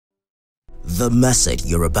The message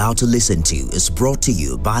you're about to listen to is brought to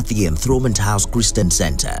you by the Enthronement House Christian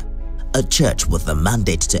Center, a church with the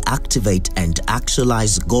mandate to activate and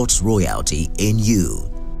actualize God's royalty in you.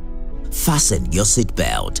 Fasten your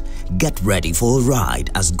seatbelt, get ready for a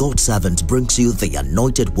ride as God's servant brings you the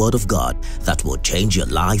anointed word of God that will change your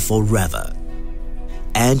life forever.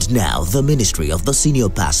 And now the ministry of the senior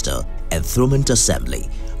pastor, Enthronement Assembly,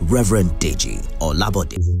 Rev Deji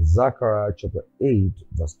Olabode. Is in Zechariah chapter 8,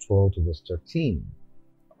 verse 12 to verse 13.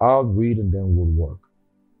 I'll read and then we'll work.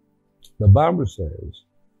 The Bible says,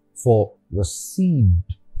 "For the seed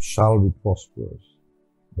shall be prosperous,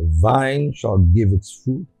 the vine shall give its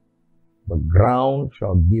fruit, the ground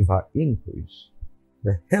shall give her increase,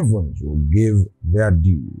 the heavens will give their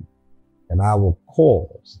due, and I will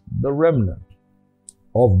cause the remnant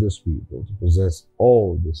of this people to possess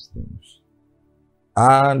all these things.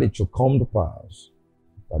 And it shall come to pass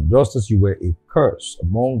that just as you were a curse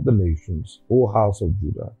among the nations, O house of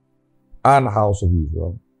Judah and house of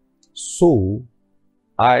Israel, so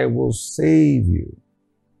I will save you,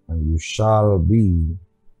 and you shall be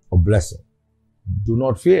a blessing. Do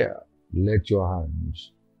not fear, let your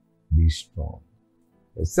hands be strong."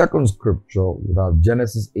 The second scripture would have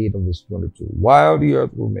Genesis 8 and verse 22. "While the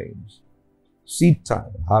earth remains, seed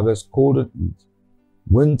time, harvest, cold and heat,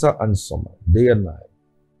 winter and summer, day and night,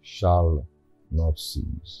 shall not cease."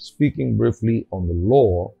 Speaking briefly on the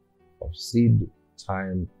law of seed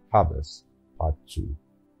time harvest, part 2.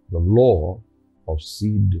 The law of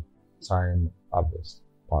seed time harvest,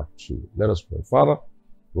 part 2. Let us pray. Father,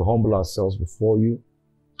 we humble ourselves before you.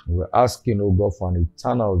 We're asking, oh God, for an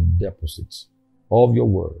eternal deposit of your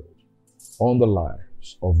word on the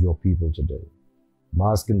lives of your people today. I'm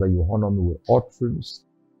asking that you honor me with utterance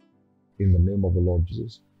in the name of the Lord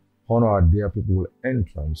Jesus. Honor our dear people with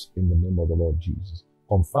entrance in the name of the Lord Jesus.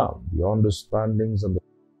 Confirm the understandings and the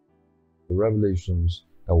revelations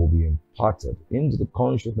that will be imparted into the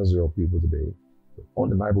consciousness of your people today with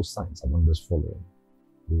undeniable signs and wonders following.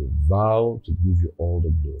 We vow to give you all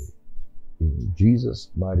the glory. In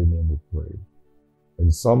Jesus' mighty name we pray.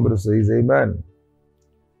 And somebody says amen.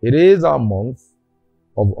 It is our month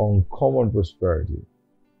of uncommon prosperity.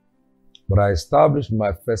 But I established in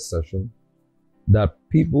my first session that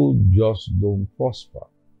people just don't prosper.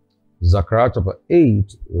 Zechariah chapter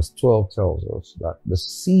 8 verse 12 tells us that the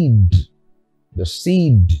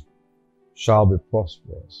seed shall be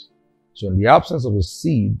prosperous. So in the absence of a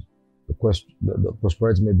seed, the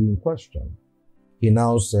prosperity may be in question. He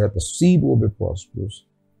now said the seed will be prosperous,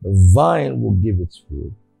 the vine will give its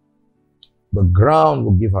fruit, the ground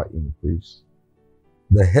will give her increase,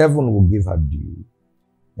 the heaven will give her dew,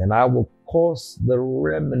 and I will cause the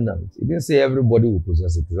remnant. It didn't say everybody will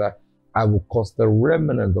possess it. I will cause the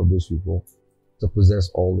remnant of those people to possess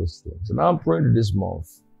all those things. And I'm praying that this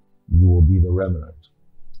month, you will be the remnant.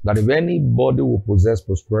 That if anybody will possess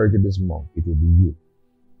prosperity this month, it will be you.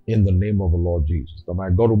 In the name of the Lord Jesus. That my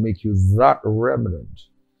God will make you that remnant,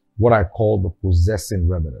 what I call the possessing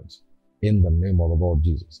remnant, in the name of the Lord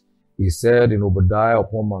Jesus. He said in Obadiah,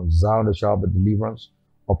 "Upon Mount Zion there shall be deliverance,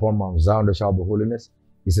 upon Mount Zion there shall be holiness."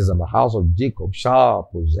 He says, "And the house of Jacob shall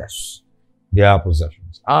possess their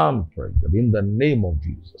possessions." I'm praying that in the name of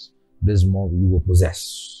Jesus, this month you will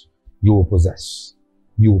possess, you will possess,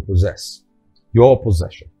 you will possess your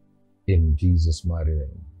possession in Jesus' mighty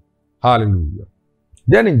name. Hallelujah.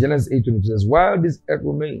 Then in Genesis 8, it says, "While this earth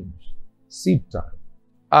remains, seed time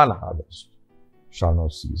and harvest shall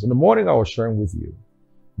not cease." In the morning I was sharing with you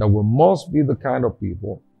that we must be the kind of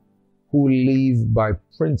people who live by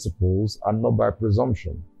principles and not by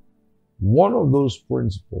presumption. One of those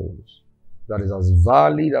principles that is as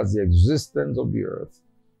valid as the existence of the earth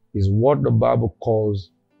is what the Bible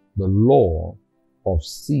calls the law of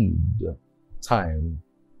seed time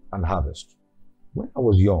and harvest. When I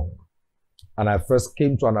was young and I first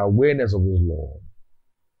came to an awareness of this law,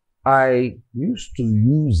 I used to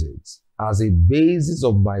use it as a basis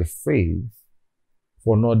of my faith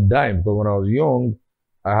for not dying. Because when I was young,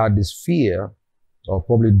 I had this fear of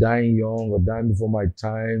probably dying young or dying before my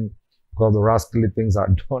time because of the rascally things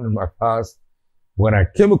I'd done in my past. When I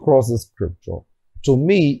came across this scripture, to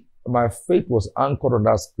me, my faith was anchored on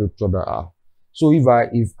that scripture that so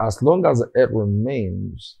if as long as the earth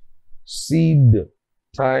remains, seed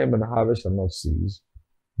time and harvest shall not cease,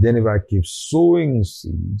 then if I keep sowing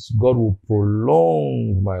seeds, God will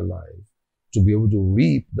prolong my life to be able to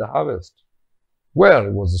reap the harvest. Well,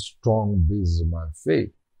 it was a strong basis of my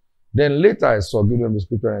faith. Then later I saw, given the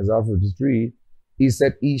scripture in Isaiah 53, he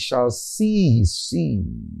said, "He shall see his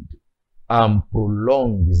seed and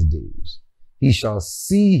prolong his days." He shall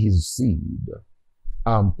see his seed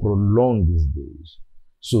and prolong his days.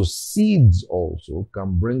 So seeds also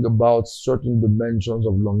can bring about certain dimensions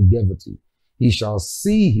of longevity. He shall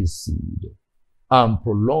see his seed and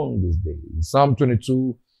prolong his days. In Psalm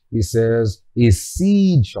 22, he says, a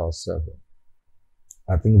seed shall serve him.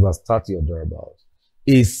 I think verse 30 or thereabouts.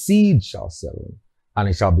 A seed shall serve him, and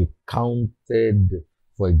it shall be counted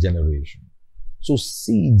for a generation. So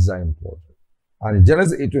seeds are important. And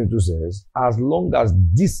Genesis 8:22 says, as long as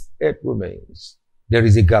this earth remains, there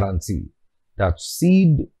is a guarantee that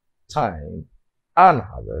seed time and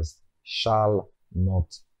harvest shall not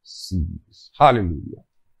cease. Hallelujah.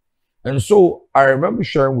 And so I remember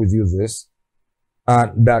sharing with you this,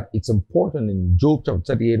 that it's important in Job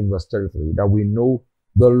chapter 38 verse 33 that we know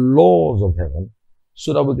the laws of heaven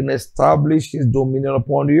so that we can establish his dominion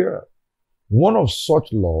upon the earth. One of such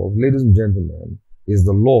laws, ladies and gentlemen, is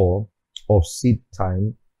the law of seed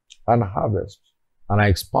time and harvest. And I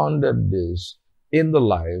expanded this in the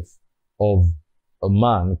life of a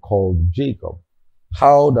man called Jacob,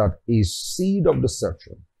 how that a seed of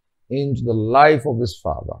deception into the life of his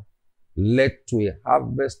father led to a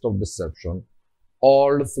harvest of deception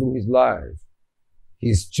all through his life.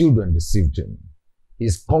 His children deceived him.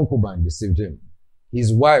 His concubine deceived him.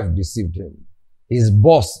 His wife deceived him. His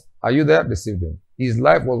boss, are you there? Deceived him. His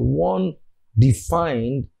life was one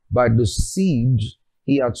defined by the seeds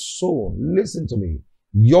he had sown. Listen to me.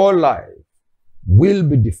 Your life will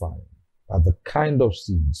be defined by the kind of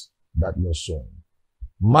seeds that you're sowing.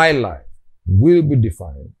 My life will be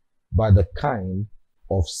defined by the kind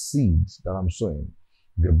of seeds that I'm sowing.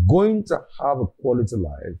 If you're going to have a quality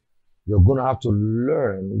life, you're going to have to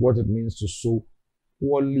learn what it means to sow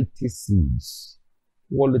quality seeds.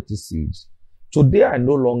 Quality seeds. Today, I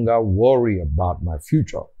no longer worry about my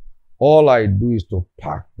future. All I do is to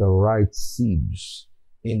pack the right seeds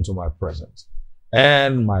into my present.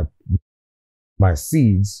 And my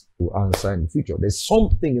seeds will answer in the future. There's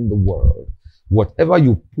something in the world. Whatever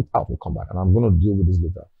you put out will come back. And I'm going to deal with this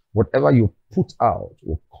later. Whatever you put out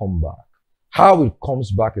will come back. How it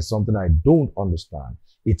comes back is something I don't understand.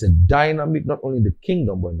 It's a dynamic, not only in the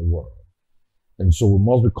kingdom, but in the world. And so we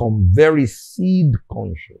must become very seed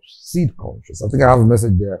conscious. Seed conscious. I think I have a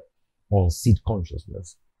message there on seed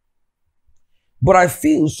consciousness. But I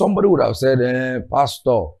feel somebody would have said,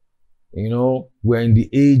 Pastor, you know, we're in the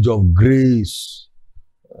age of grace.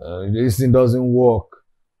 This thing doesn't work.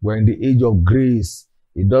 We're in the age of grace.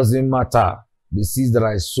 It doesn't matter the seeds that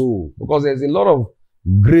I sow. Because there's a lot of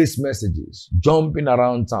grace messages jumping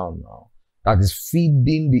around town now that is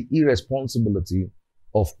feeding the irresponsibility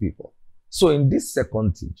of people. So in this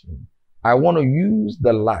second teaching, I want to use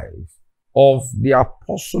the life of the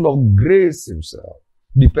apostle of grace himself,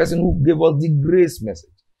 the person who gave us the grace message,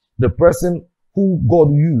 the person who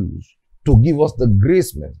God used to give us the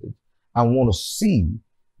grace message, and want to see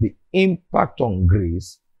the impact on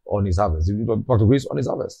grace on his harvest, the impact of grace on his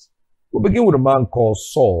harvest. We'll begin with a man called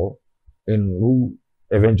Saul, who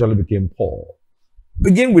eventually became Paul.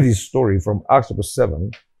 Begin with his story from Acts chapter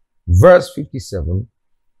 7, verse 57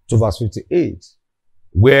 to verse 58,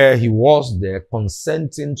 where he was there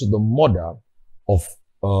consenting to the murder of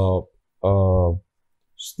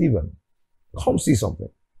Stephen. Come see something.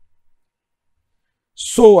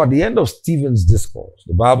 So at the end of Stephen's discourse,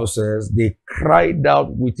 the Bible says they cried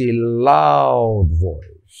out with a loud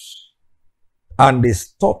voice, and they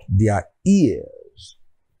stopped their ears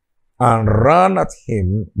and ran at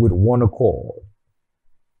him with one accord.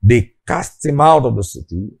 They cast him out of the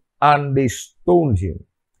city and they stoned him.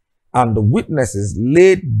 And the witnesses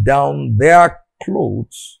laid down their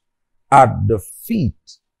clothes at the feet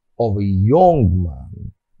of a young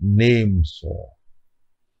man named Saul.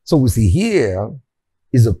 So we see here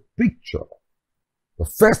is a picture, the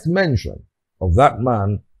first mention of that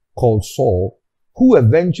man called Saul, who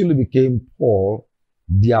eventually became Paul,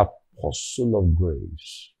 the apostle of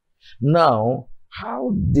grace. Now,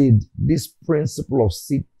 how did this principle of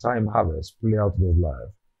seed time harvest play out in his life?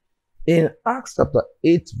 In Acts chapter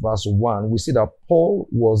 8 verse 1, we see that Paul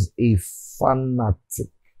was a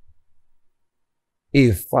fanatic.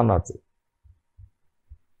 A fanatic.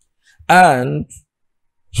 And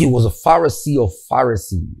he was a Pharisee of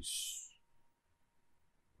Pharisees.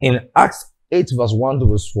 In Acts 8 verse 1 to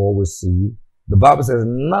verse 4, we see, the Bible says,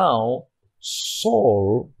 now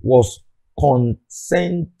Saul was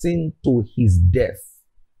consenting to his death.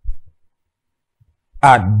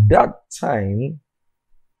 At that time,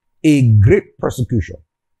 a great persecution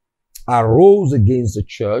arose against the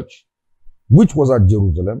church, which was at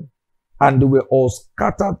Jerusalem, and they were all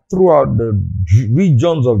scattered throughout the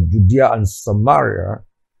regions of Judea and Samaria,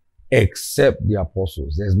 except the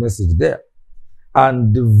apostles. There's a message there.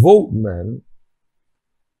 And devout men,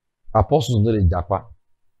 apostles not in Japa,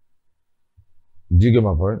 Do you get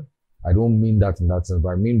my point? I don't mean that in that sense, but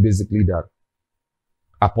I mean basically that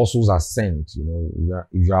apostles are sent. You know,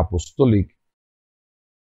 if you're apostolic,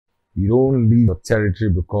 you don't leave your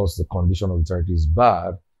territory because the condition of the territory is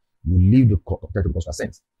bad. You leave the territory because you're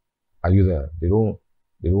sent. Are you there? They don't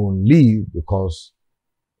leave because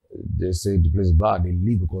they say the place is bad. They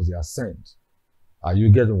leave because they are sent. Are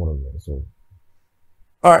you getting what I'm saying? So,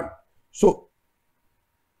 all right. So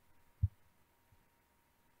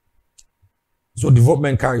devout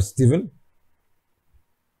men carried Stephen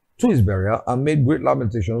to his burial and made great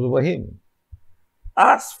lamentations over him.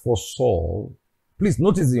 As for Saul, please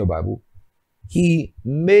notice in your Bible, he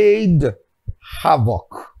made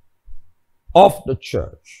havoc of the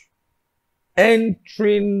church,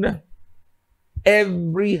 entering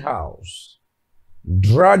every house,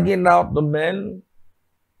 dragging out the men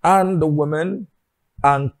and the women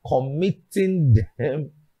and committing them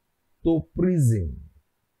to prison.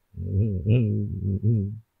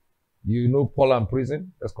 You know Paul and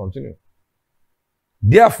prison? Let's continue.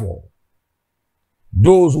 Therefore,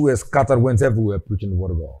 those who were scattered went everywhere preaching the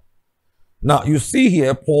word of God. Now, you see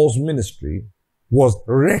here, Paul's ministry was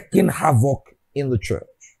wreaking havoc in the church.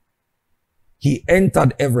 He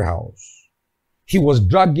entered every house. He was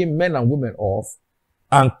dragging men and women off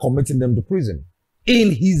and committing them to prison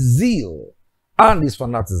in his zeal and his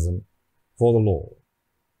fanaticism for the Lord.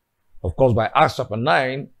 Of course, by Acts chapter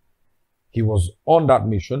 9, he was on that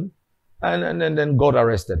mission, and then God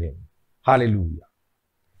arrested him. Hallelujah.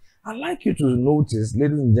 I'd like you to notice,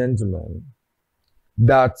 ladies and gentlemen,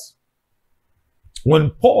 that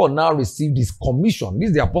when Paul now received his commission,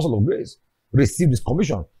 this is the apostle of grace, received his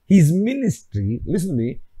commission. His ministry, listen to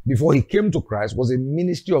me, before he came to Christ, was a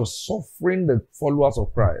ministry of suffering the followers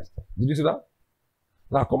of Christ. Did you see that?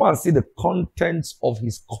 Now come and see the contents of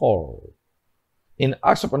his call. In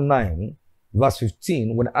Acts chapter 9, verse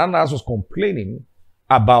 15, when Ananias was complaining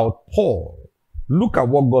about Paul, look at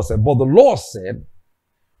what God said. But the Lord said,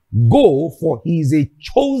 go, for he is a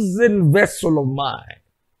chosen vessel of mine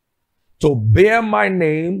to bear my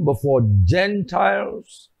name before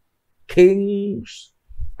Gentiles, kings,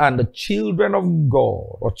 and the children of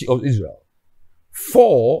God, or of Israel.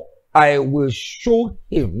 For I will show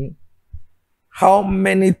him how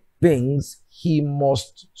many things he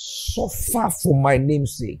must suffer for my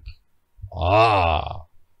name's sake.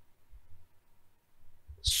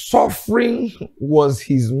 Suffering was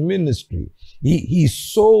his ministry. He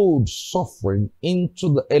sowed suffering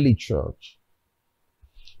into the early church.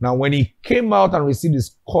 Now, when he came out and received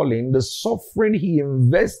his calling, the suffering he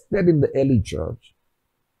invested in the early church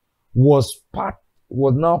was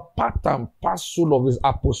now part and parcel of his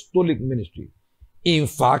apostolic ministry. In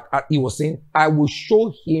fact, he was saying, I will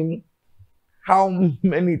show him how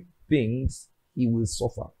many things he will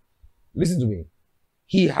suffer. Listen to me.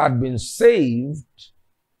 He had been saved,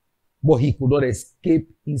 but he could not escape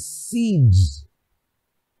his seeds.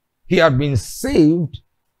 He had been saved,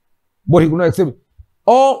 but he could not escape.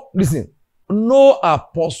 Oh, listen, no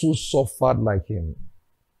apostle suffered like him.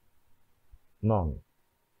 None.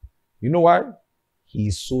 You know why? He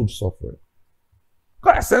sowed suffering.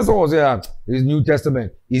 God, I sense someone was here, his New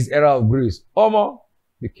Testament, his era of grace. Omo,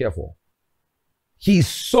 be careful. He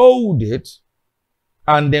sowed it,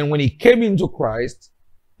 and then when he came into Christ,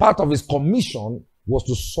 part of his commission was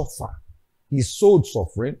to suffer. He sowed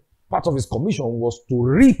suffering. Part of his commission was to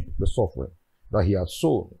reap the suffering that he had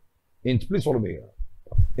sown. Please follow me here.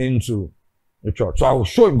 Into the church. So I will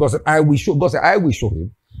show him. God said, I will show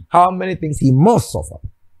him how many things he must suffer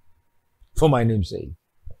for my name's sake.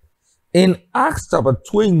 In Acts chapter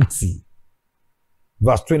 20,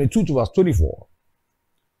 verse 22 to verse 24,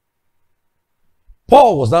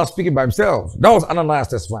 Paul was now speaking by himself. That was Ananias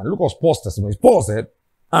testifying. Look at Paul's testimony. Paul said,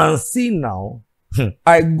 and see now,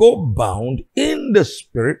 I go bound in the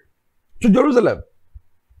spirit to Jerusalem,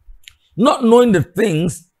 not knowing the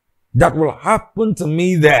things that will happen to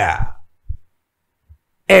me there,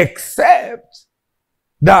 except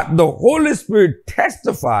that the Holy Spirit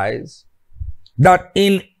testifies that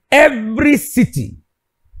in every city,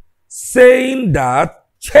 saying that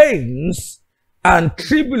chains and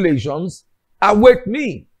tribulations await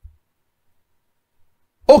me.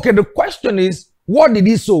 Okay, the question is, what did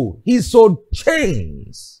he sow? He sowed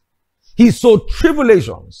chains. He sowed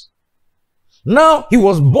tribulations. Now he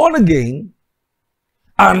was born again,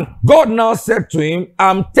 and God now said to him,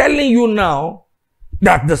 I'm telling you now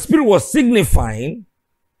that the Spirit was signifying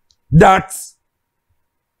that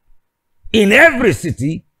in every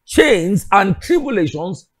city, chains and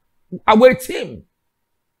tribulations await him.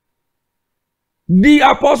 The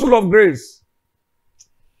apostle of grace.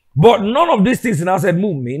 But none of these things now said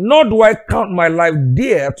move me, nor do I count my life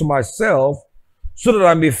dear to myself, so that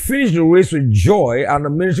I may finish the race with joy and the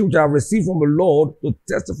ministry which I have received from the Lord to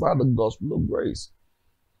testify the gospel of grace.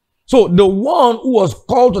 So the one who was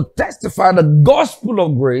called to testify the gospel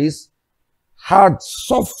of grace had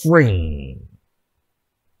suffering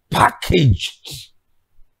packaged.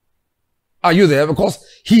 Are you there? Because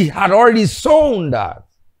he had already sown that.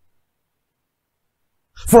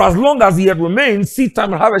 For as long as he had remained, seed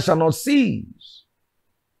time and harvest shall not cease.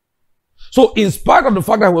 So in spite of the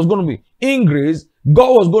fact that he was going to be in grace,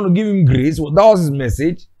 God was going to give him grace. Well, that was his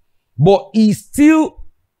message. But he still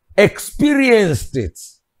experienced it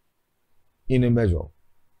in a measure.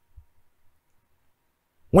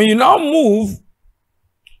 When you now move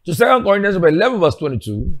to 2 Corinthians 11 verse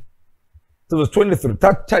 22 to verse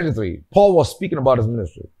 33, Paul was speaking about his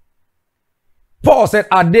ministry. Paul said,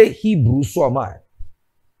 are they Hebrews? So am I.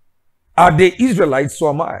 Are they Israelites? So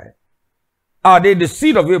am I. Are they the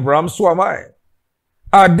seed of Abraham? So am I.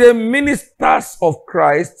 Are they ministers of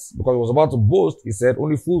Christ? Because he was about to boast, he said,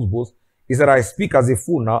 only fools boast. He said, I speak as a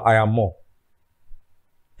fool now, I am more.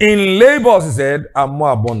 In labors, he said, I'm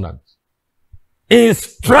more abundant. In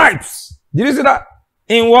stripes, did you see that?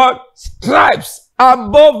 In what? Stripes,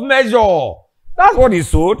 above measure. That's what he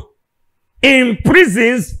sowed. In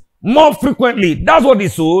prisons, more frequently. That's what he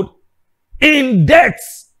sowed. In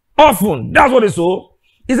debts, often. That's what he sowed.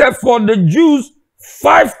 He said, for the Jews,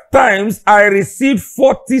 5 times I received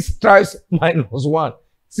 40 stripes minus 1.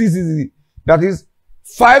 See. That is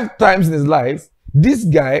 5 times in his life, this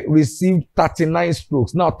guy received 39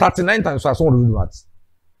 strokes. Now, 39 times 5, someone will do that.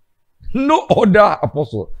 No other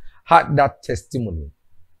apostle had that testimony.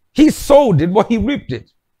 He sowed it, but he reaped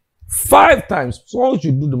it. 5 times. Someone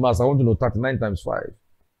should do the math. I want to know 39 times 5.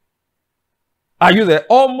 Are you there?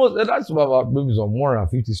 Almost, that's about maybe some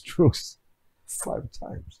 150 strokes. 5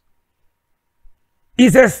 times. He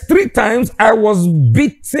says 3 times I was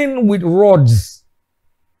beaten with rods.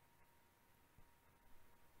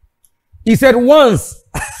 He said once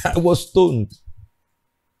I was stoned.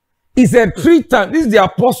 He said 3 times, this is the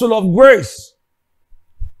apostle of grace.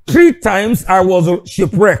 3 times I was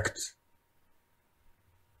shipwrecked.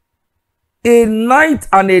 A night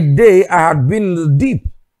and a day I had been in the deep.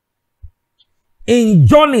 In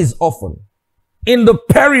journeys often. In the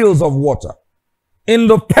perils of water. In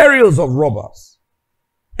the perils of robbers.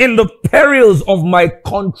 In the perils of my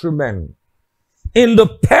countrymen. In the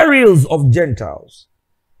perils of Gentiles.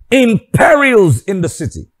 In perils in the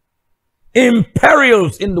city. In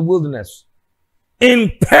perils in the wilderness.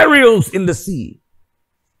 In perils in the sea.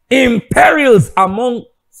 In perils among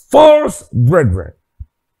false brethren.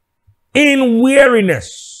 In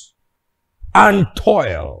weariness and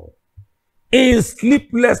toil. In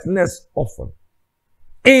sleeplessness often.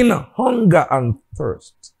 In hunger and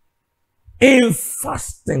thirst. In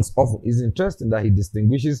fastings often. It's interesting that he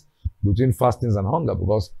distinguishes between fastings and hunger,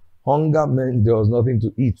 because hunger meant there was nothing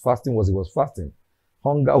to eat. Fasting was he was fasting.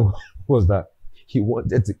 Hunger was that he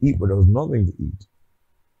wanted to eat, but there was nothing to eat.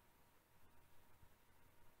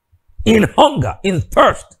 In hunger, in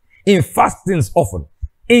thirst, in fastings often,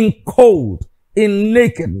 in cold, in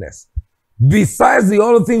nakedness. Besides the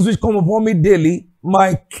other things which come upon me daily,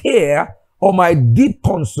 my care or my deep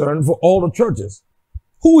concern for all the churches.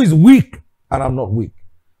 Who is weak and I'm not weak?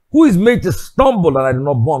 Who is made to stumble and I do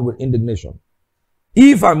not burn with indignation?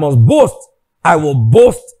 If I must boast, I will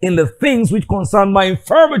boast in the things which concern my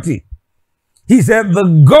infirmity. He said,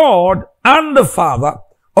 the God and the Father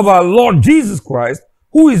of our Lord Jesus Christ,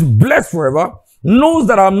 who is blessed forever, knows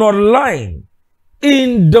that I'm not lying.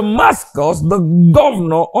 In Damascus, the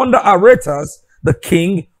governor under Aretas, the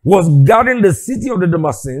king, was guarding the city of the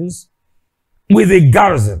Damascenes with a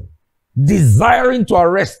garrison, desiring to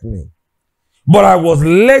arrest me. But I was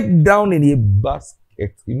let down in a basket.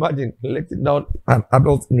 Imagine letting down an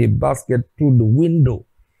adult in a basket through the window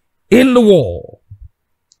in the wall.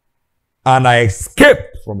 And I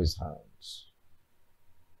escaped from his hands.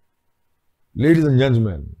 Ladies and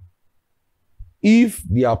gentlemen, if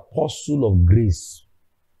the apostle of grace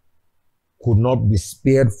could not be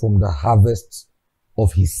spared from the harvest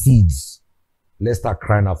of his seeds, let's start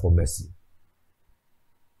crying out for mercy.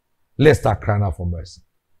 Let's start crying out for mercy.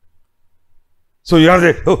 So you have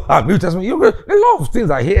to say, oh, New Testament, a lot of things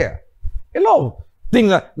are here. A lot of things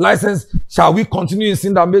like license, shall we continue in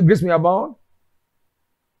sin that make grace may abound?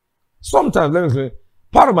 Sometimes, let me explain,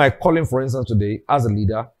 part of my calling, for instance, today, as a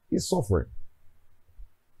leader, is suffering.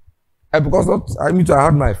 And because I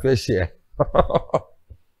had my fair share.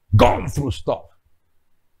 Gone through stuff.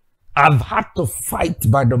 I've had to fight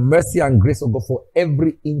by the mercy and grace of God for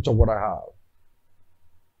every inch of what I have.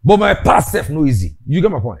 But my past self no easy. You get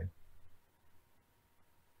my point?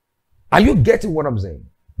 Are you getting what I'm saying?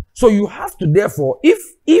 So you have to, therefore,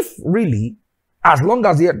 if really, as long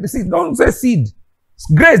as don't say seed.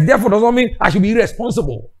 Grace, therefore, does not mean I should be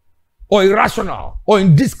irresponsible or irrational or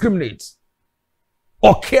indiscriminate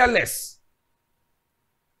or careless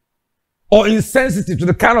or insensitive to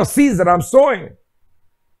the kind of seeds that I'm sowing.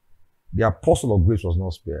 The apostle of grace was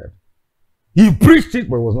not spared. He preached it,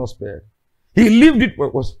 but it was not spared. He lived it, but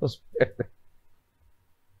it was not spared.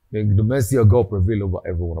 May the mercy of God prevail over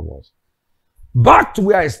every one of us. Back to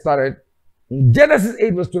where I started, in Genesis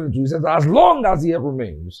 8 verse 22, he says, as long as the earth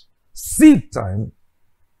remains, seed time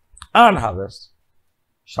and harvest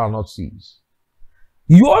shall not cease.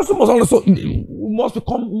 You also must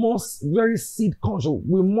become very seed conscious.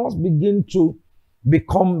 We must begin to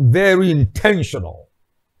become very intentional.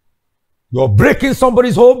 You're breaking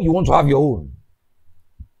somebody's home, you want to have your own.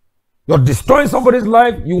 You're destroying somebody's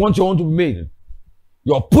life, you want your own to be made.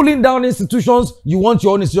 You're pulling down institutions, you want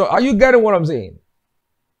your own institution. Are you getting what I'm saying?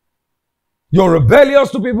 You're rebellious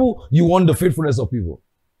to people, you want the faithfulness of people.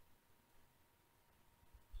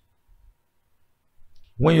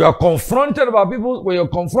 When you are confronted about people, when you're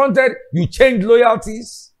confronted, you change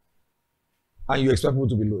loyalties and you expect people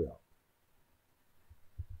to be loyal.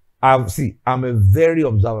 I'm a very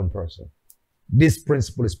observant person. This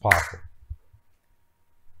principle is powerful.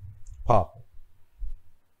 Powerful.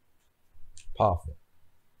 Powerful.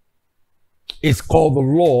 It's called the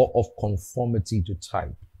law of conformity to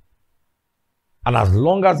type. And as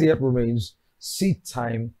long as the earth remains, seed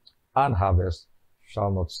time and harvest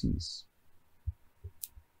shall not cease.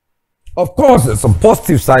 Of course, there's some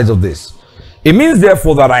positive sides of this. It means,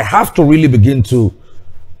 therefore, that I have to really begin to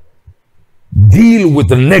deal with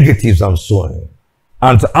the negatives I'm sowing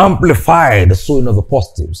and to amplify the sowing of the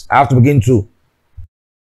positives. I have to begin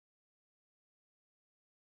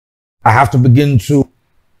to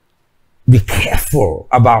be careful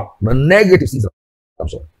about the negative seeds I'm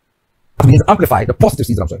sowing. I have to begin to amplify the positive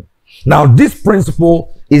seeds I'm sowing. Now, this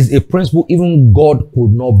principle is a principle even God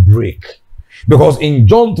could not break. Because in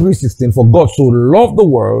John 3:16, for God so loved the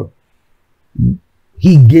world,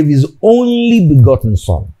 he gave his only begotten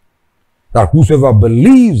Son, that whosoever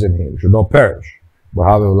believes in him should not perish, but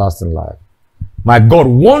have everlasting life. My God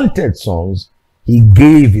wanted sons, he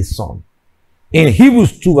gave his Son. In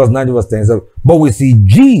Hebrews 2 verse 9 verse 10, it says, but we see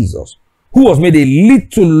Jesus, who was made a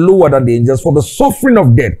little lower than the angels for the suffering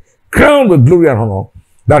of death, crowned with glory and honor,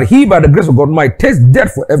 that he by the grace of God might taste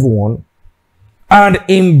death for everyone. And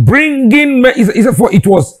in bringing, he said, for it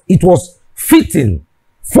was fitting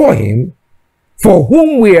for him, for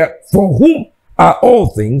whom are all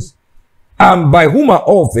things, and by whom are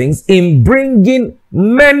all things, in bringing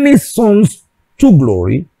many sons to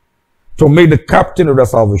glory, to make the captain of their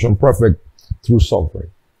salvation perfect through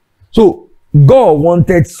suffering. So God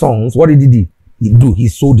wanted sons. What did he do? He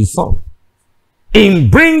sowed his Son. In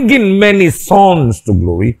bringing many sons to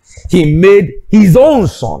glory, he made his own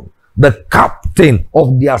Son the captain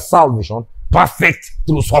of their salvation, perfect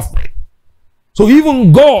through suffering. So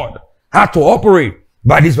even God had to operate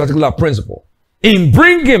by this particular principle. In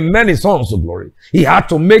bringing many sons to glory, he had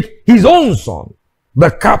to make his own Son the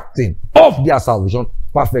captain of their salvation,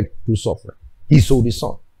 perfect through suffering. He sowed his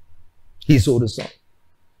Son. He sowed his Son.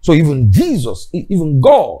 So even Jesus, even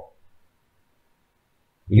God,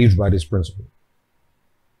 lived by this principle.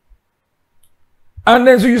 And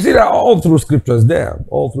then so you see that all through scripture is there,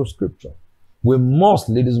 all through scripture. We must,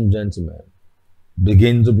 ladies and gentlemen,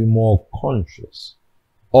 begin to be more conscious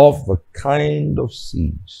of the kind of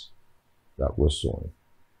seeds that we're sowing.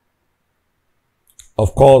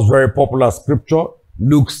 Of course, very popular scripture,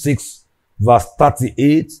 Luke 6 verse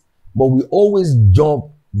 38, but we always jump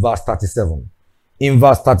verse 37. In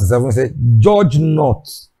verse 37, it says, judge not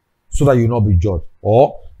so that you will not be judged,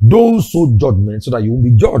 or don't sow judgment so that you won't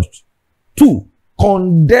be judged. 2,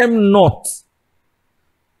 condemn not,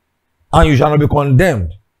 and you shall not be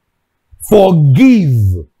condemned.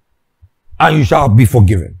 Forgive, and you shall be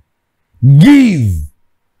forgiven. Give.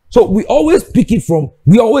 So we always pick it from,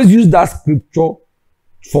 we always use that scripture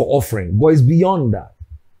for offering, but it's beyond that.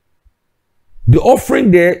 The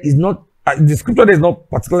offering there is not, the scripture there is not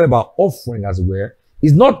particularly about offering as it were.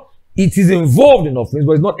 It's not, it is involved in offerings,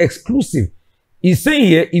 but it's not exclusive. He's saying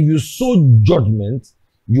here, if you sow judgment,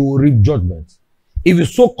 you will reap judgment. If you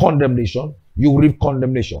sow condemnation, you will reap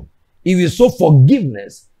condemnation. If you sow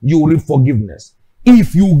forgiveness, you will reap forgiveness.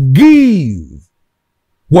 If you give,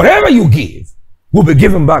 whatever you give will be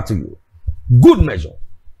given back to you. Good measure,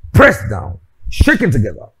 pressed down, shaken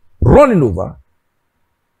together, running over,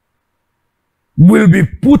 will be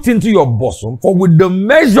put into your bosom. For with the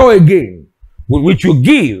measure again with which you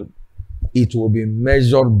give, it will be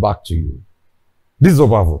measured back to you. This is so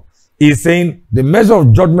powerful. He's saying the measure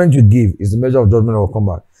of judgment you give is the measure of judgment that will come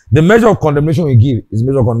back. The measure of condemnation you give is the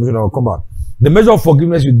measure of condemnation that will come back. The measure of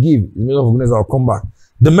forgiveness you give is the measure of forgiveness that will come back.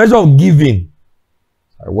 The measure of giving,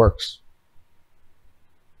 it works.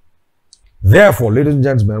 Therefore, ladies and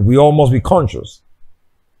gentlemen, we all must be conscious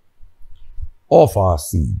of our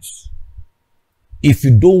seeds. If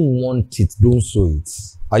you don't want it, don't sow it.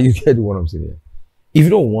 Are you getting what I'm saying here? If you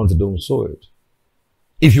don't want it, don't sow it.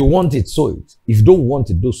 If you want it, sow it. If you don't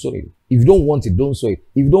want it, don't sow it. If you don't want it, don't sow it.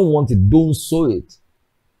 If you don't want it, don't sow it.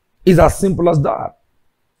 It's as simple as that.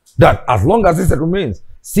 That as long as this remains,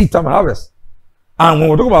 seed time and harvest. And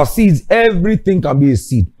when we talk about seeds, everything can be a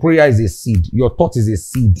seed. Prayer is a seed. Your thought is a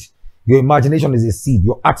seed. Your imagination is a seed.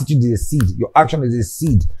 Your attitude is a seed. Your action is a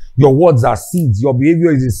seed. Your words are seeds. Your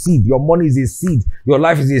behavior is a seed. Your money is a seed. Your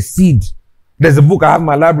life is a seed. There's a book I have in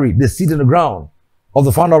my library, The Seed in the Ground, of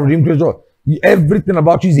the founder of Redeemed Creature. Everything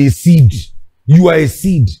about you is a seed. You are a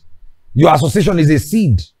seed. Your association is a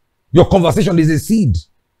seed. Your conversation is a seed.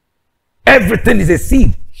 Everything is a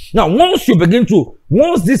seed. Now, once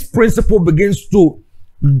this principle begins to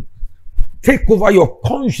take over your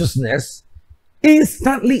consciousness,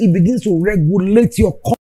 instantly it begins to regulate your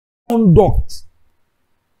conduct.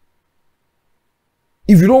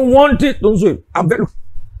 If you don't want it, don't do it.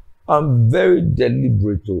 I'm very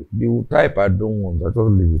deliberate. The type I don't want, I just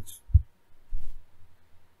leave it.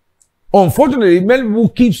 Unfortunately, many people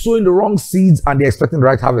keep sowing the wrong seeds and they're expecting the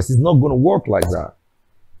right harvest. It's not going to work like that.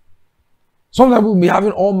 Sometimes we'll be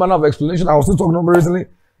having all manner of explanation. I was still talking about recently.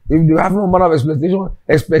 If you're having all manner of explanation.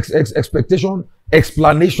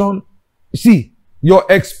 See,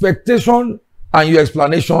 your expectation and your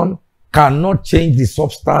explanation cannot change the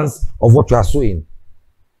substance of what you are sowing.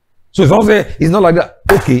 So it's not like that.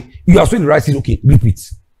 Okay, you are sowing the right seed. Okay, repeat.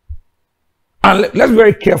 And let's be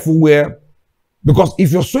very careful because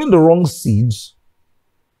if you're sowing the wrong seeds,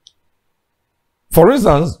 for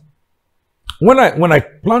instance, when I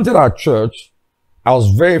planted our church, I was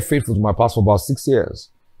very faithful to my pastor for about 6 years,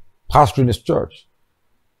 pastoring his church.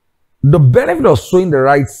 The benefit of sowing the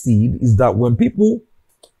right seed is that when people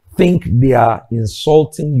think they are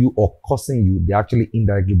insulting you or cursing you, they're actually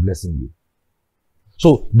indirectly blessing you.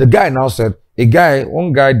 So the guy now said,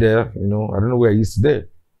 one guy there, I don't know where he is today,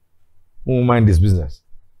 who won't mind this business.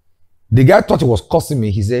 The guy thought he was cursing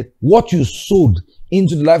me. He said, what you sowed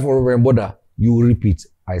into the life of Reverend Boda, you will reap it.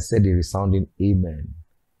 I said a resounding amen.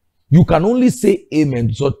 You can only say amen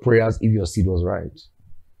to such prayers if your seed was right.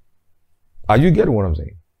 Are you getting what I'm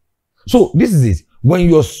saying? So this is it. When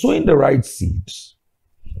you're sowing the right seeds,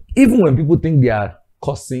 even when people think they are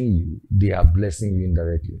cursing you, they are blessing you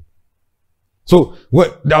indirectly. So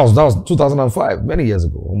that was 2005, many years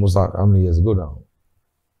ago, almost how many years ago now?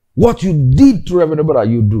 What you did to Reverend Boda,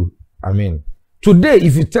 you do. I mean, today,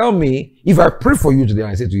 if you tell me, if I pray for you today and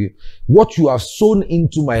I say to you, what you have sown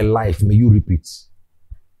into my life, may you repeat.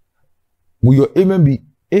 Will your amen be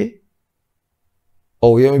eh?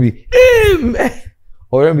 Or will your amen be amen?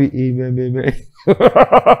 Or will your amen be amen?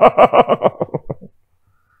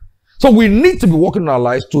 So we need to be walking in our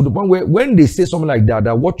lives to the point where when they say something like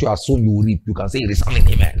that what you are sown, you will reap, you can say resounding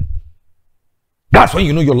amen. That's when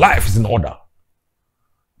you know your life is in order.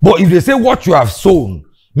 But if they say what you have sown,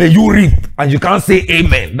 may you reap, and you can't say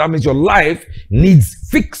amen, that means your life needs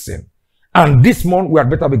fixing. And this month, we had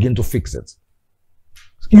better begin to fix it.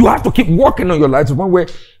 You have to keep working on your life to the point where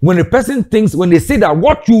when a person thinks, when they say that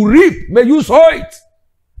what you reap, may you sow it,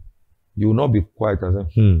 you will not be quiet and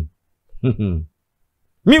say,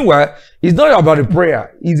 Meanwhile, it's not about a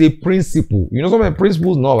prayer, it's a principle. Some of the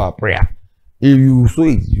principles not about prayer. If you sow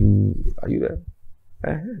it, are you there?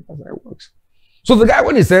 That's how it works. So the guy,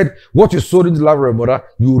 when he said, what you sowed into the life of your mother,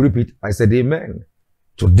 you reap it, I said, amen.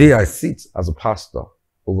 Today I sit as a pastor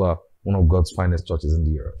over one of God's finest churches in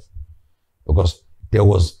the earth. Because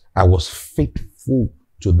I was faithful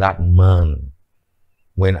to that man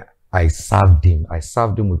when I served him. I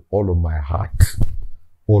served him with all of my heart,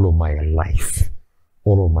 all of my life,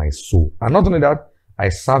 all of my soul. And not only that, I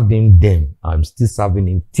served him then. I'm still serving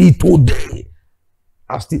him till today.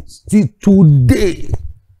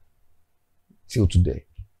 Till today.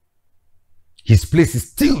 His place is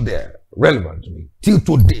still there, relevant to me, till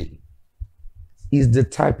today. Is the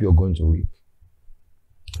type you're going to reap.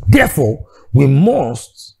 Therefore, we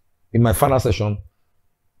must, in my final session,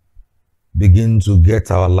 begin to get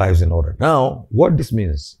our lives in order. Now, what this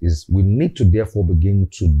means is we need to therefore begin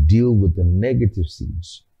to deal with the negative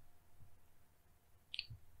seeds.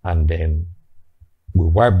 And then we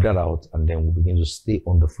wipe that out, and then we begin to stay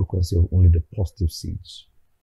on the frequency of only the positive seeds.